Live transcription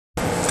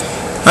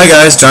Hi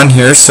guys, John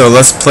here. So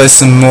let's play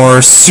some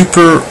more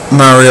Super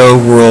Mario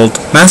World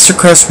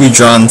Masterclass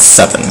Redrawn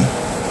 7.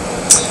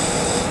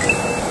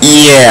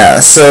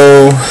 Yeah,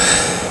 so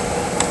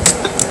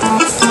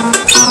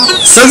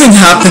something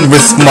happened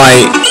with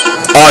my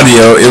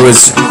audio. It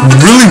was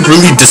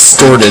really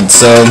distorted,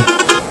 so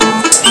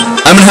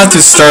I'm gonna have to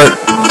start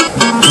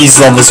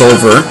these levels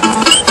over.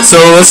 So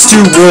let's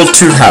do World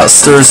 2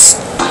 House. There's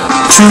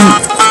two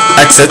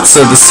exits,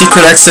 so the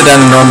secret exit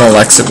and the normal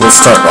exit we'll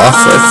start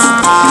off with.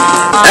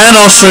 And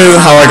I'll show you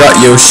how I got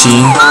Yoshi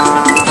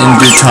in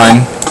due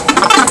time.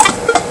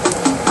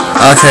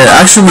 Okay,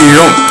 actually we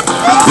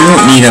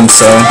don't need him,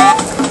 so.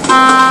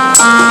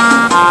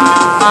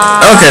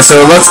 Okay,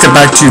 so let's get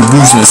back to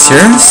business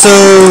here. So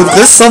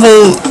this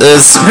level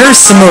is very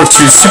similar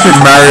to Super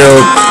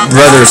Mario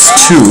Brothers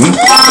 2,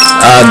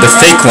 the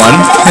fake one.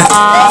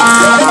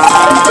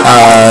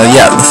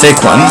 Yeah, the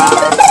fake one.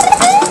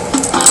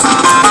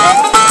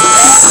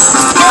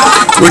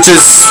 Which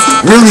is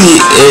really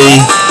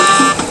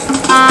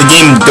the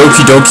game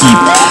Doki Doki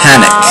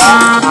Panic,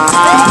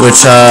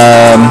 which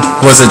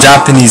was a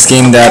Japanese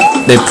game that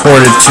they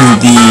ported to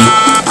the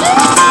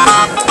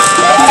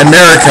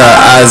America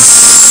as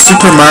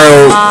Super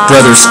Mario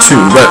Brothers 2,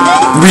 but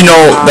we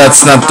know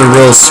that's not the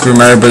real Super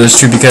Mario Brothers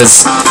 2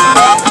 because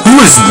who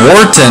is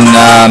Wharton,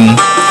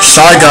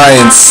 Shy Guy,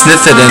 and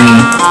Sniffit,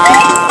 and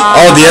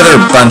all the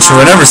other bunch?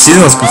 I've never seen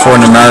those before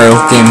in a Mario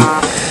game.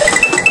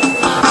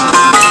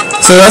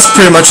 So that's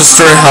pretty much a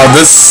story how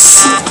this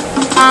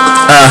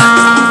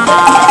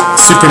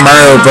Super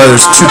Mario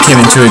Brothers 2 came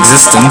into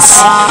existence.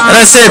 And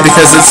I say it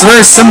because it's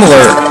very similar,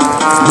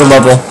 the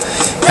level.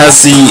 It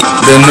has the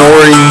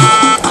annoying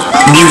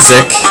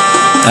music,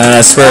 and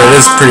I swear it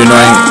is pretty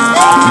annoying,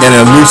 and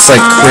it loops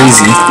like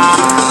crazy.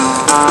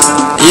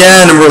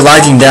 Yeah, and we're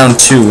lagging down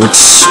too,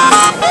 which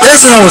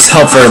doesn't always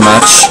help very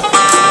much.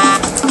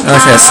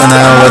 Okay, so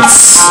now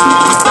let's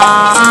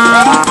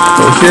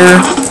go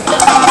here.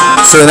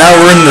 So now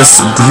we're in this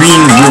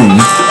green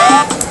room.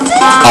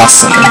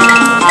 Awesome.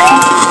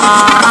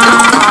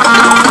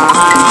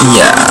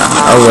 Yeah,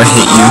 I will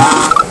hate you.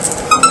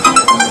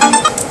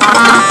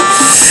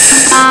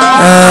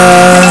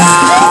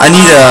 I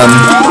need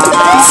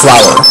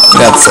flour.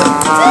 That's it.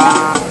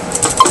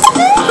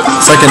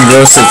 So I can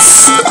roast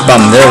its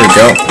bum. There we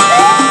go.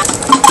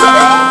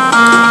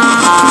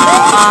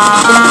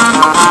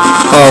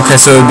 Okay,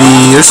 so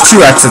there's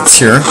two exits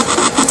here.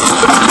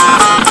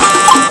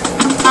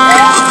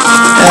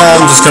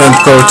 I'm just gonna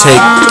go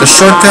take the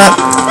shortcut.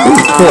 Ooh,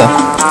 cool.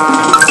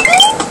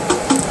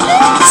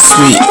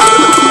 Sweet.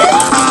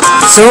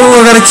 So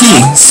I got a key.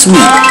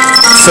 Sweet.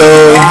 So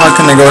how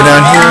can I go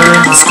down here?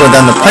 Let's go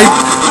down the pipe.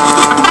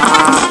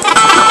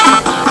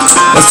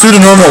 Let's do the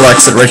normal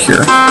exit right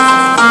here.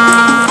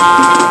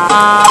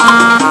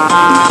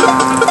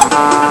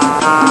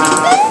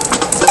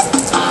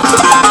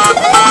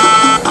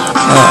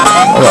 Oh,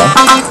 well.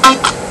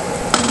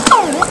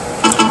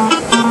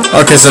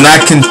 Okay, so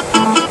that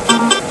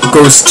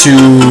goes to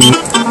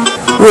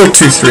World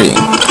 2-3.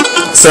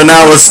 So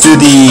now let's do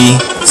the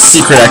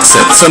secret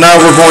exit. So now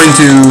we're going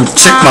to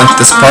chickmunk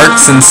this part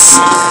since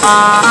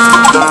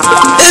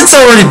it's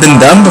already been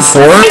done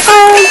before. Let's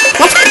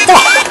do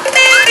it.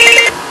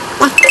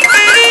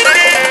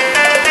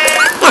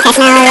 Okay,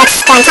 so now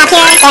let's go on top here,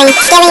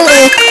 scaling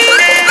the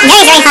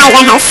very high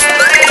warehouse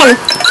from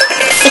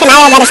Super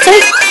Mario Brothers 2.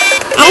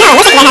 I don't know, it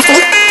looks like a warehouse to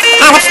me.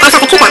 Let's bounce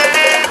off the two-top.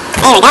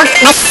 There we go.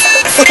 Nice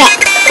secret,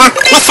 well,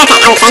 nice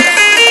shortcut, I would say.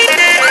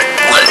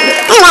 I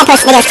don't know why I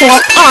post videos too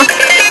late. Oh well.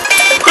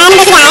 And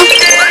there's a guy.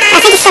 Oh,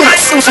 thank you so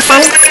much, Mr.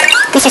 Sun.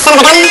 Mr. Son of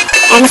a Gun.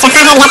 Or Mr.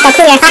 Hothead, you have to go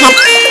cool your hothead.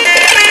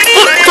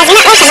 Yeah, because you're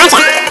not Russian, aren't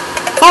you?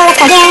 So let's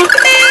go here.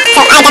 So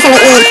I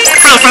definitely need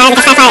Firefire,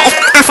 because Firefire is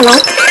awesome way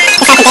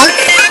to start the game.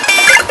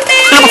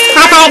 I have a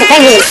Firefire to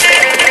burn weeds.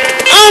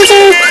 And to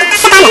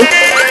step on them.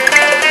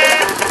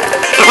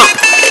 Alright.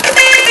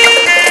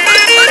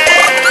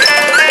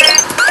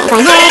 I'm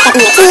going here,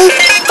 taking the key.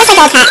 Just like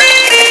old hat.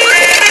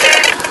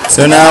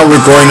 So now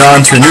we're going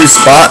on to a new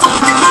spot.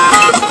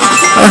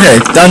 Okay,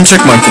 done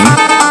chickmunking.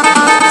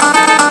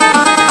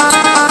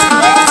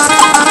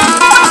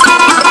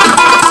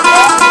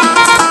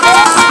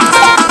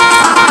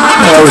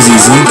 That was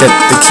easy. Get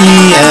the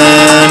key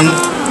and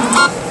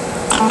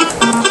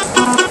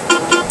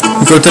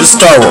go to the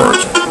Star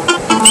Wars.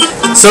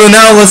 So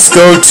now let's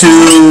go to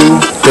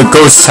the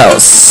ghost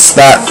house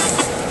that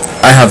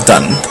I have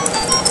done.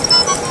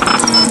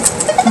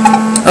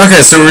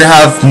 Okay, so we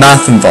have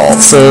math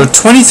involved. So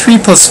 23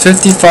 plus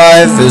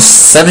 55 is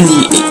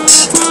 78.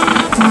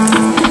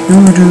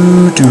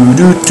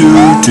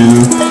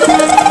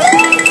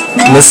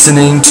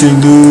 Listening to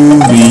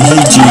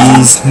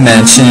Luigi's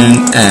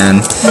Mansion,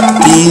 and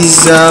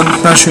these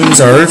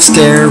mushrooms are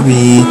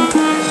scary.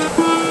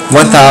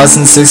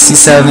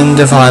 1067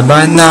 divided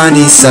by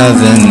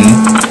 97.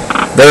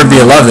 Better be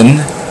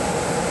 11.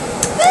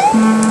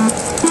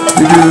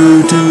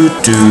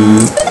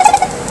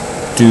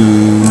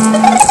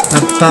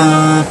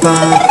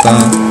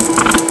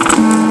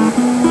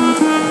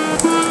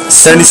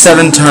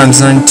 77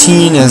 times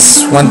 19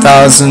 is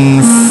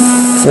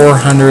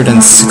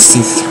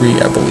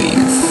 1,463, I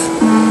believe.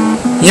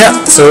 Yeah,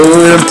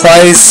 so it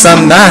implies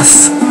some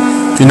math.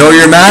 If you know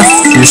your math,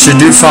 you should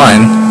do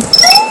fine.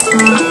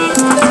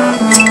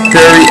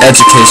 Very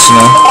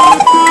educational.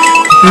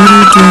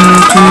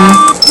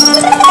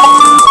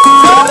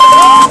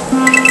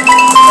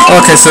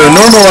 Okay, so the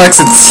normal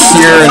exit's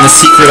here, and the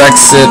secret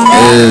exit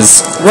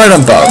is right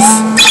above.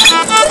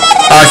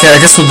 Okay,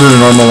 I guess we'll do the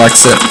normal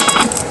exit.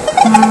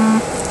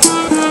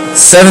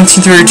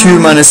 1732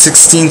 minus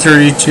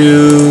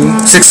 1632...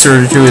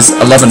 632 is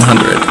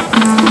 1100.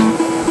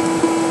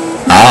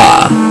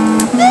 Ah.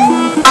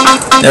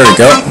 There we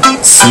go.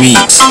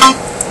 Sweet.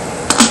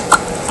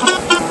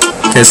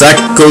 Okay, so that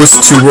goes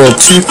to World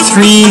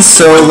 2-3,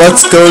 so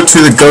let's go to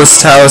the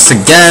ghost house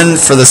again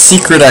for the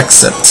secret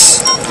exit.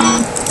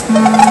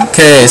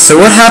 Okay, so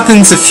what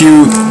happens if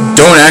you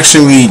don't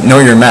actually know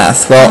your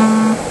math? Well,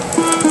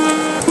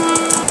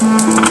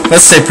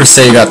 let's say per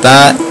se you got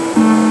that.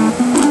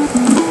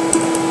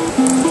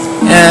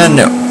 And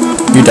no,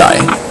 you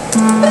die.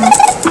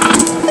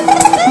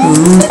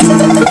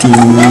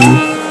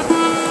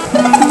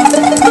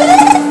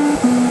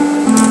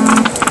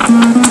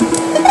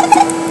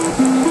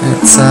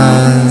 It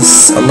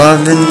says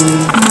 11.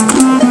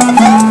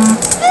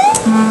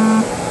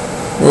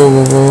 Whoa,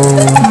 whoa, whoa.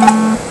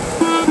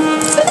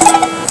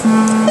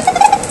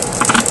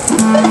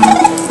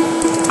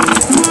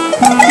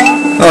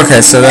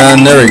 Okay, so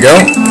then there we go.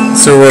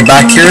 So we're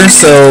back here,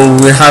 so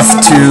we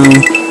have to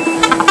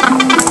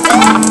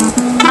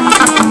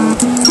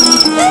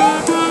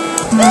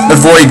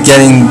avoid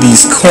getting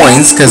these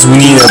coins because we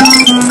need a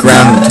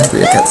ground to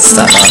get the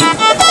stat on.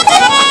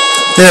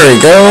 There we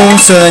go.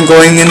 So then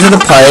going into the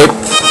pipe,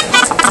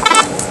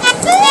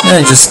 and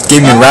it just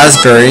gave me a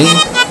raspberry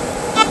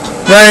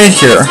right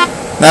here.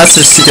 That's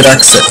the secret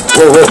exit.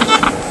 Whoa, whoa.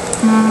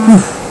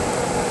 Whew.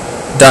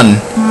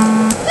 Done.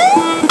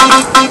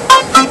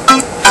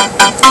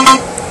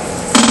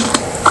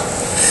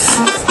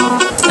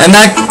 And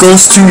that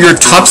goes to your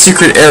top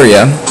secret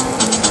area,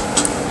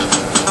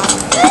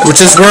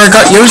 which is where I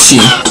got Yoshi.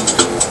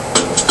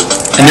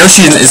 And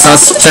Yoshi is not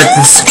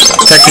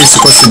technically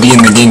supposed to be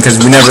in the game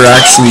because we never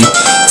actually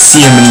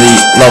see him in the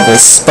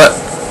levels, but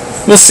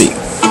we'll see.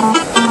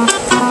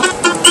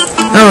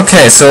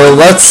 Okay, so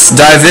let's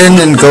dive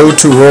in and go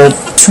to World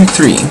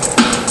 2-3.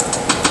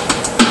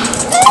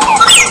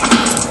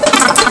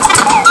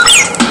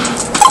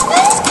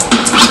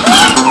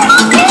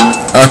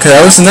 Okay,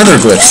 that was another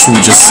glitch we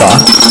just saw.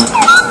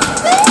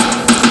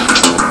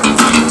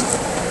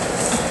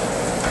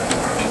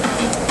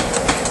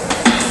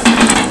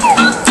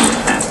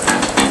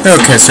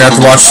 Okay, so I have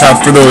to watch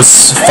out for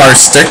those fire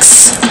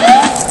sticks.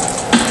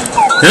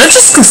 Did I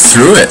just go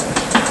through it?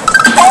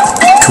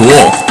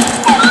 Cool.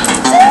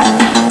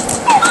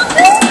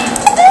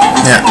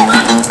 Yeah.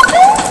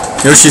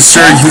 Yoshi's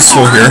sure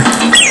useful here.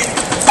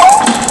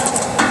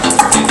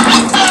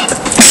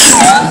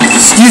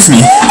 Excuse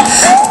me.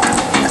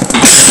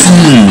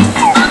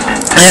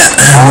 Yeah,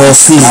 a little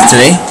sneezy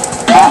today.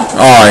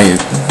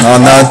 Oh,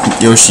 not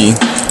Yoshi.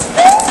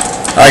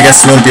 I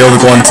guess we won't be able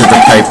to go into the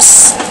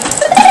pipes.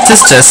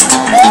 Just.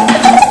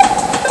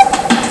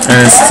 And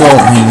it's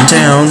flowing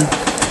down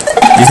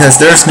because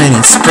there's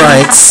many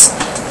sprites.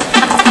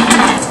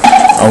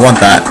 I want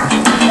that.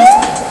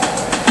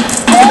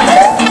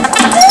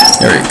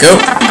 There we go.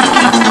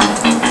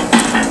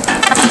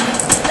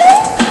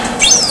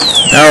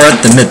 Now we're at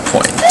the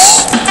midpoint.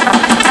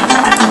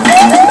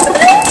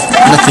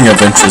 Nothing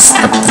of interest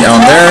up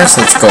down there,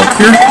 so let's go up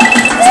here.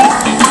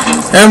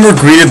 And we're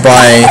greeted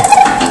by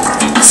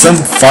some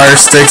fire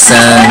sticks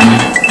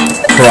and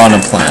piranha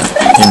plant.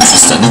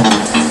 Interesting.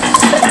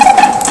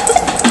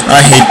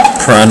 I hate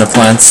piranha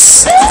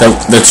plants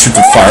that shoot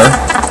with fire,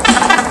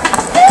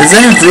 because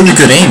they have really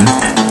good aim.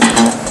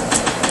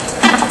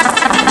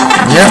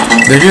 Yeah,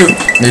 they do.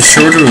 They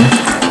sure do.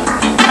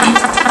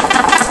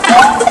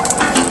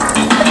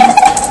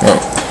 Whoa.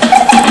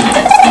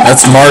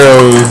 That's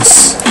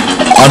Mario's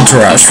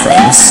entourage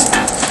friends.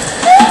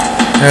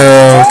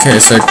 Okay,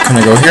 so can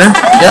I go here?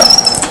 Yep.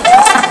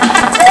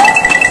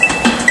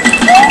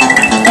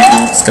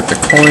 Let's get the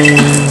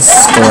coins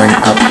going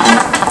up.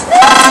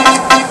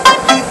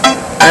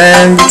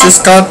 And we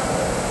just got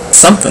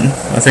something.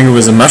 I think it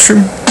was a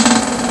mushroom.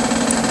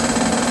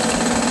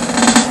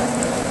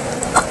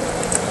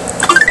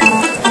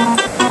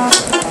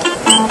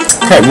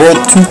 Okay, World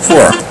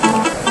 2-4.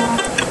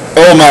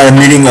 Oh, am I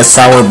eating a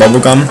sour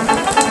bubblegum?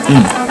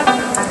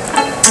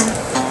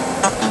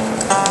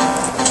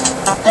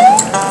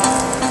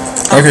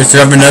 Okay, so we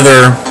have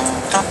another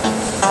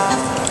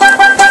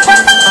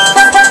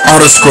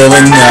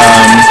auto-scrolling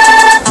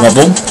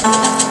level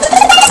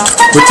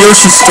with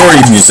Yoshi's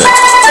story music.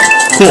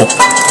 Cool.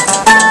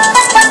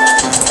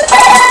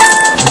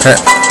 Okay.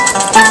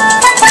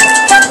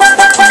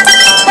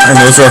 And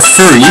those are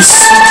furries.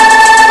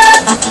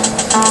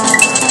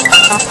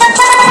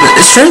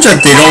 It's strange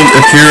that they don't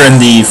appear in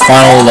the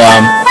final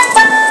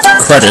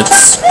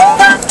credits.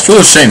 It's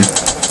really a shame.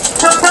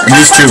 And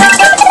these two.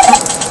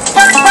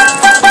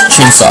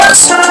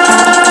 chainsaws.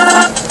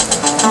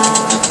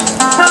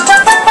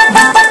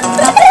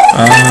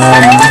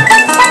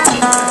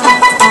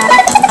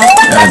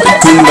 And the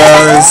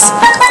Goombas.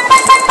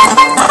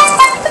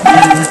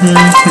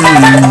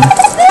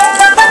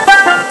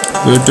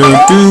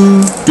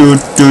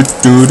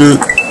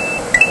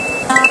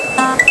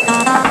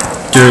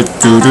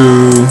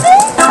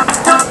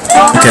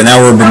 Okay, now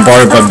we're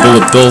bombarded by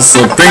bullet bills,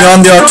 so bring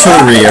on the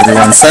artillery,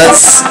 everyone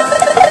says.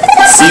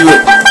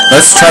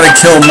 Let's try to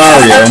kill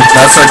Mario.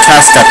 That's our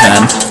task at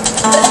hand.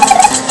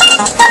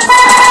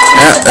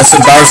 Yeah, that's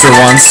what Bowser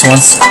wants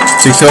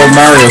to kill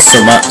Mario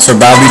so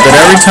badly, but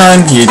every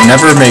time he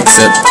never makes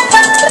it.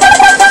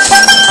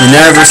 He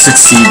never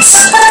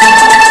succeeds.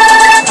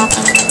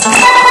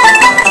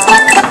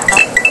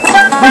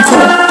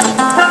 Cool.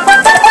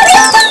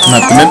 I'm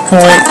at the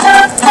midpoint,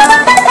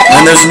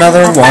 and there's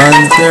another one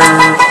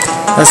there.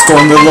 Let's go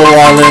on the little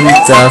island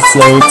that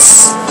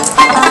floats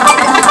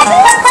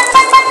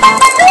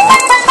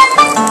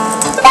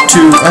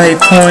to a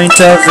point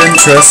of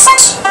interest.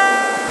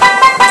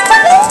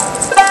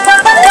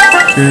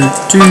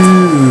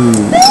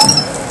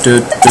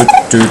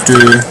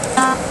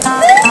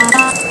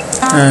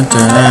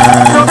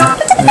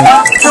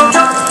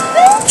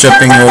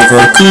 Jumping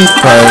over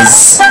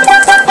Koopas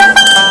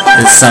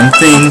is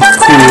something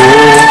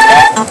cool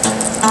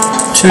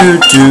to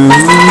do.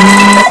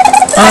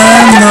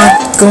 I'm not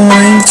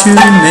going to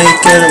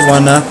make it a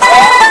one-up.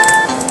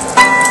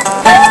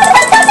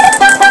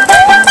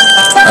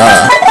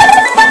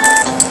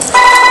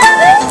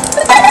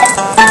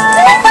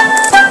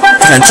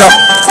 And jump!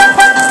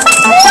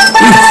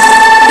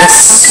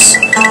 Yes!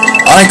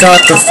 I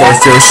got the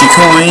 4th Yoshi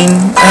coin,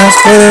 as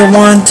what I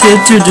wanted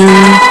to do.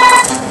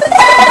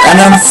 And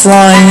I'm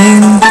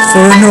flying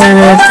for no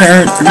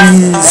apparent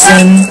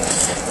reason.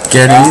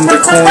 Getting the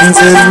coins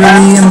is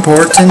really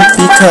important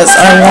because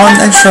I want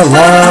extra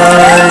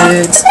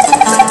lives.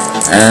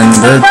 And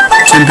the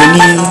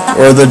timpani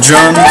or the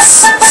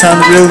drums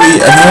sound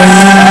really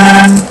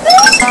annoying.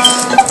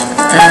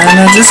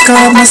 And I just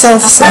got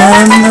myself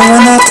some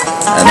one-up,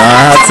 and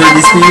I have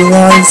 33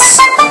 lives.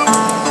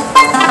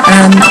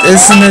 And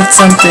isn't it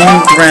something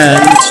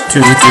grand to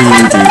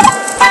do?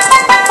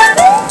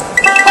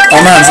 Oh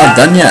man, it's not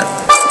done yet.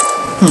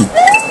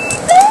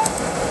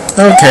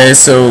 Okay,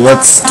 so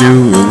let's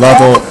do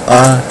level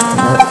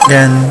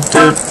again.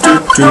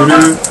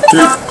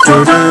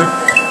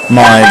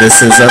 My,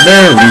 this is a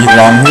very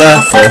long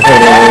level.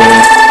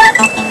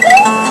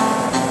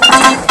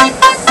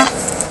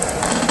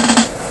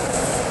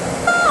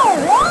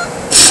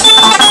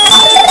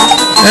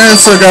 And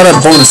so I got a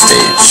bonus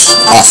stage.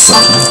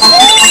 Awesome.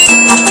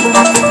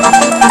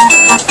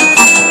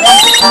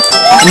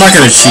 I'm not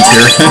gonna cheat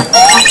here.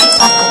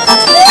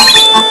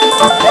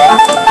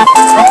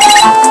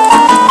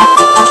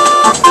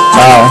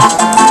 Wow.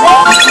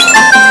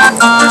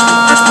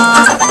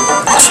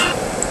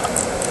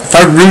 If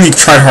I really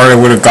tried hard, I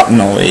would have gotten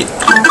all 8.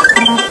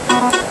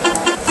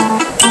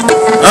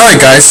 Alright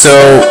guys, so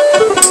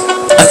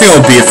I think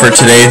that'll be it for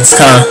today.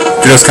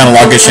 Video's kinda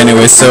loggish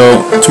anyway,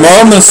 so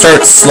tomorrow I'm gonna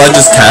start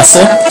Sledge's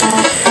Castle.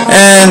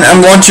 And I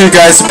want your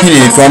guys'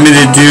 opinion if you want me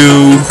to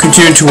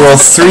continue to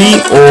World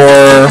 3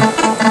 or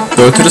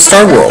go to the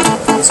Star World.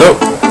 So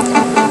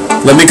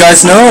let me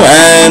guys know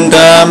and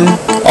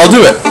I'll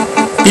do it.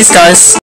 Peace guys.